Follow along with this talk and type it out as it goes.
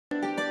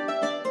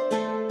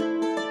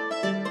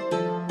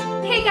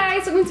Hey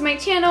guys, welcome to my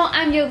channel.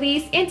 I'm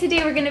Yolise, and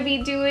today we're gonna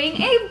be doing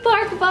a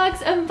Barkbox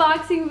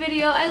unboxing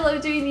video. I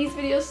love doing these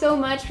videos so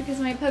much because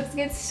my pups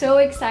get so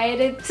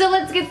excited. So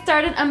let's get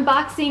started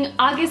unboxing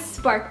August's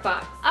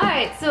Barkbox.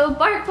 Alright, so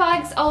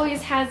Barkbox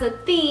always has a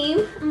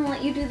theme. I'm gonna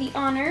let you do the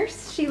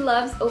honors. She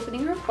loves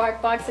opening her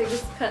Barkbox. I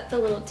just cut the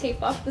little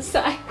tape off the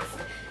sides.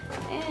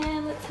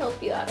 And let's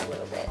help you out a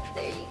little bit.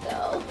 There you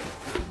go.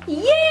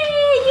 Yay!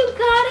 You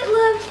got it,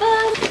 love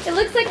bug! It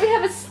looks like we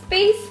have a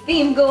space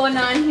theme going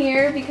on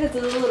here because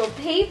of the little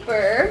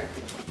paper.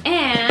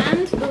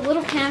 And the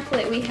little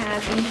pamphlet we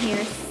have in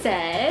here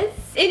says,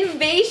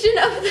 Invasion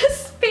of the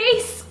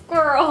Space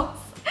Squirrels.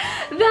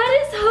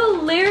 That is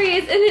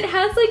hilarious, and it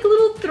has like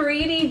little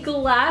 3D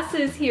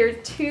glasses here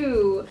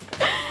too.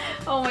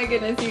 Oh my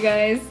goodness, you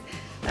guys.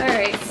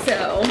 Alright,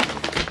 so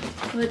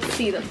let's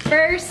see, the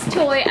first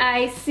toy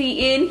I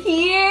see in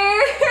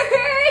here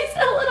is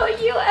a little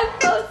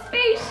UFO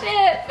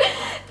spaceship.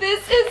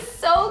 This is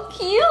so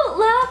cute,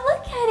 love,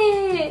 look at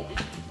it.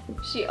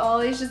 She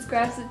always just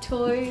grabs the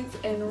toys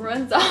and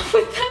runs off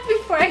with them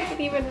before I can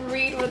even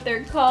read what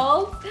they're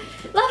called.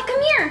 Love,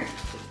 come here.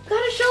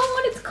 Gotta show them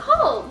what it's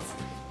called.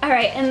 All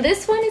right, and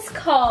this one is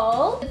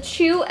called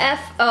Chew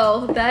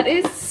FO. That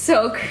is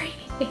so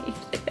creative.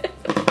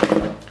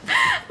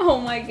 Oh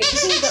my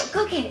goodness, there you go,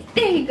 go get it,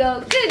 there you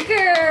go, good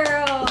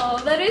girl.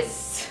 That is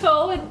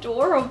so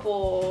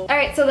adorable. All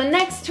right, so the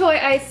next toy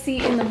I see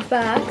in the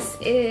box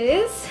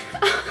is,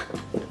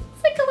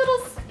 it's like a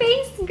little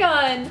space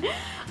gun.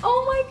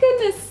 Oh my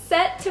goodness,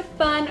 set to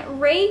fun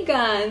ray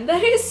gun.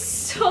 That is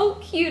so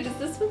cute. Does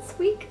this one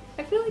squeak?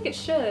 I feel like it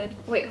should.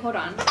 Wait, hold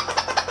on.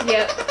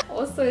 Yep,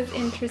 also is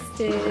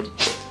interested,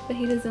 but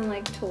he doesn't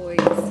like toys.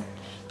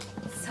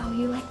 So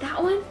you like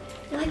that one?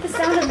 You like the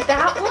sound of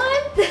that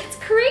one? That's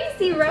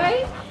crazy,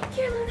 right?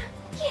 Here, Luna,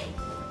 get it.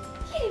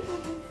 Get it,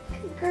 Luna.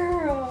 Good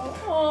girl.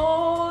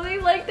 Oh, they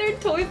like their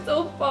toys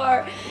so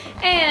far.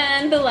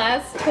 And the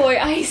last toy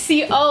I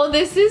see, oh,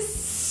 this is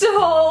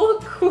so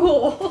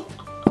cool.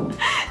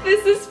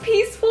 This is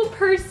Peaceful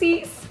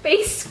Percy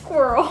Space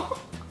Squirrel.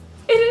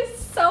 It is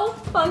so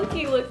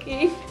funky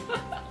looking.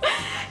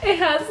 It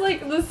has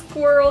like the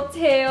squirrel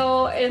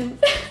tail and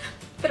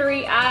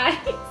 3 eyes.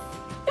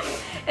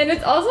 And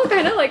it's also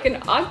kind of like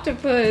an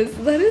octopus.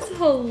 That is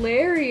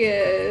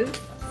hilarious.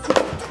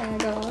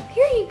 Tag off.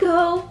 Here you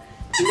go.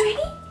 You ready?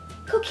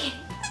 Go get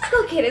it.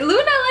 Go get it.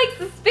 Luna likes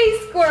the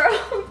space squirrel.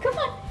 Come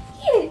on,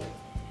 get it.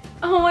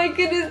 Oh my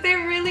goodness, they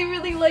really,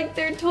 really like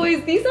their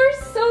toys. These are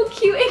so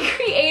cute and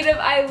creative.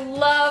 I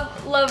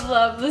love, love,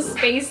 love the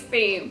space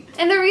theme.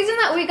 And the reason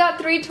that we got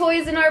 3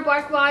 toys in our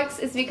Barkbox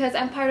is because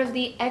I'm part of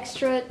the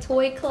Extra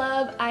Toy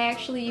Club. I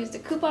actually used a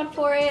coupon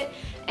for it,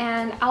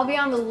 and I'll be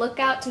on the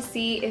lookout to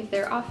see if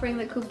they're offering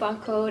the coupon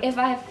code. If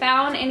I have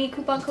found any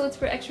coupon codes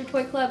for Extra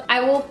Toy Club,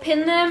 I will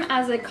pin them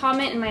as a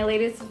comment in my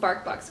latest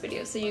Barkbox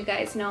video, so you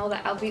guys know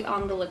that I'll be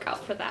on the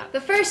lookout for that. The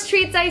first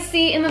treats I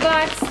see in the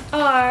box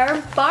are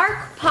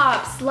Barkbox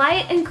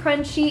light and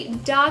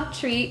crunchy dog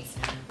treats,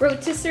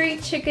 rotisserie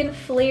chicken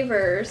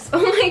flavors.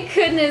 Oh my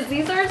goodness,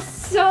 these are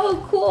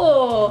so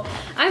cool.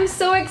 I'm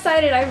so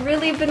excited. I've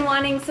really been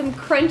wanting some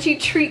crunchy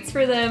treats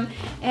for them,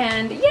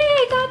 and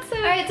yay, got some.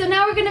 All right, so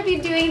now we're gonna be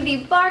doing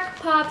the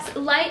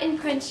Barkbox light and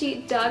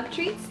crunchy dog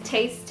treats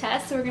taste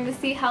test. So we're gonna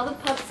see how the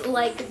pups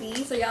like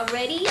these. Are y'all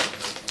ready?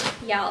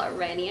 Y'all are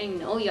ready. I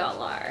know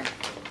y'all are.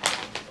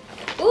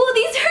 Ooh,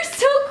 these are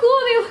so cool.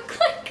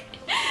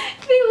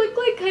 They look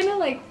like kind of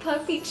like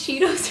puffy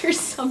Cheetos or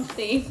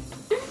something.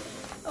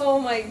 Oh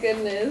my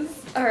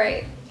goodness. All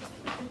right.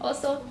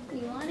 Also,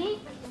 you want it?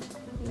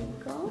 Here you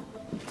go.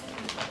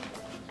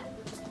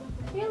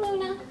 Here,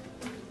 Luna.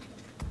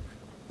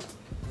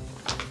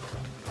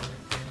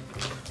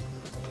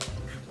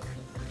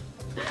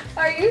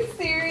 Are you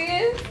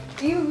serious?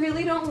 You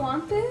really don't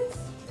want this?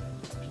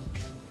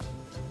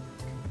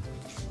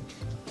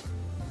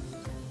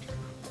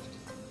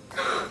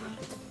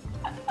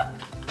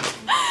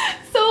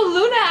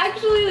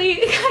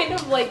 Actually kind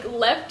of like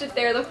left it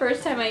there the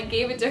first time I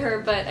gave it to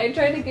her, but I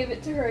tried to give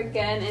it to her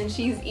again and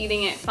she's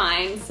eating it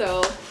fine.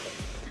 So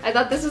I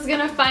thought this was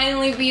gonna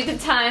finally be the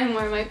time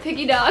where my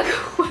picky dog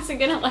wasn't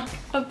gonna like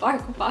a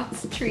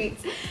Barkbox treat,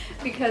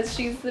 because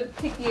she's the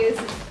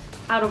pickiest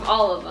out of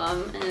all of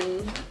them,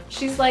 and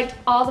she's liked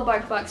all the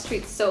Barkbox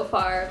treats so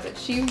far, but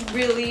she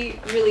really,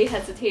 really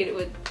hesitated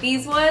with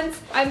these ones.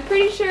 I'm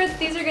pretty sure that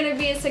these are gonna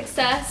be a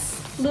success.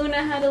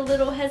 Luna had a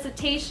little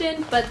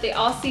hesitation, but they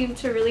all seem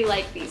to really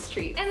like these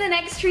treats. And the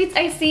next treats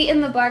I see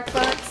in the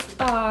Barkbox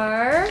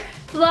are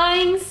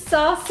Flying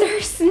Saucer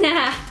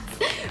Snacks.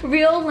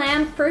 Real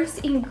lamb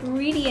first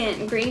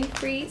ingredient,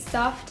 grain-free,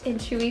 soft and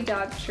chewy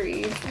dog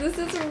treats. This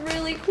is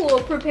really cool.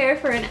 Prepare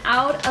for an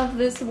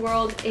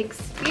out-of-this-world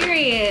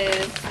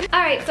experience.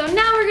 All right, so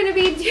now we're gonna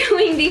be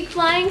doing the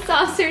Flying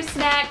Saucer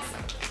Snacks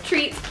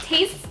treats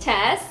taste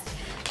test.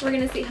 We're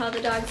gonna see how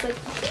the dogs like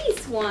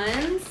these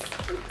ones.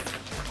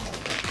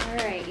 All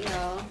right,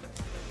 y'all.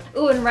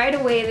 Ooh, and right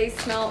away they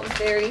smell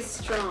very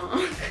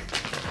strong.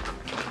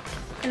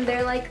 And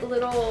they're like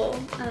little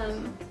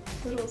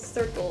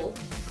circle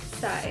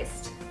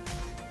sized.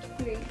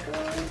 Here you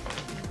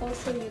go.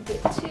 Also, you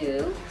get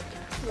 2.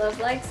 Love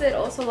likes it,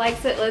 also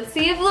likes it. Let's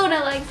see if Luna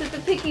likes it, the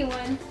picky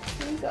one.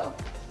 Here you go.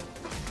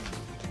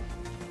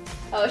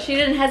 Oh, she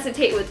didn't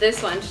hesitate with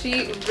this one.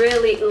 She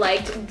really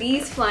liked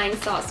these flying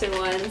saucer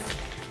ones.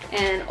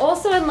 And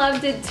also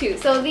loved it too.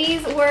 So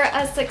these were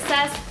a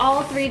success.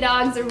 All 3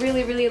 dogs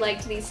really, really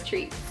liked these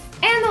treats.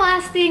 And the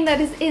last thing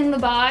that is in the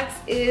box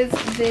is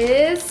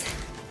this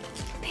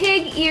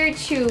pig ear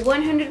chew.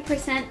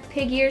 100%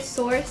 pig ear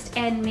sourced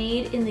and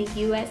made in the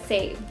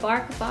USA.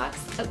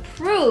 Barkbox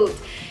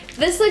approved.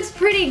 This looks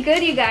pretty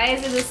good, you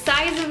guys. The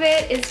size of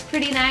it is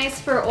pretty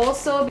nice for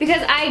also,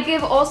 because I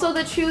give also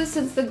the chews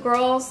since the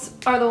girls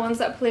are the ones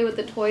that play with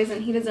the toys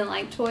and he doesn't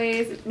like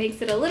toys. It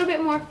makes it a little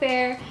bit more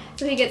fair,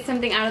 so he gets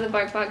something out of the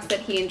Barkbox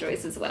that he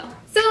enjoys as well.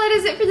 So that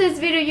is it for this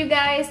video, you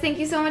guys. Thank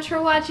you so much for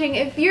watching.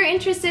 If you're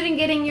interested in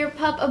getting your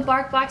pup a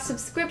Barkbox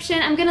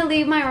subscription, I'm gonna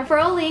leave my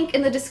referral link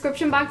in the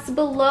description box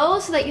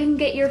below so that you can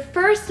get your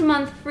first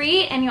month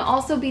free, and you'll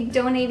also be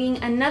donating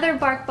another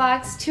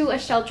Barkbox to a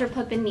shelter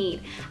pup in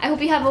need. I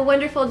hope you have a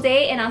wonderful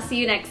day, and I'll see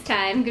you next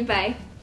time. Goodbye.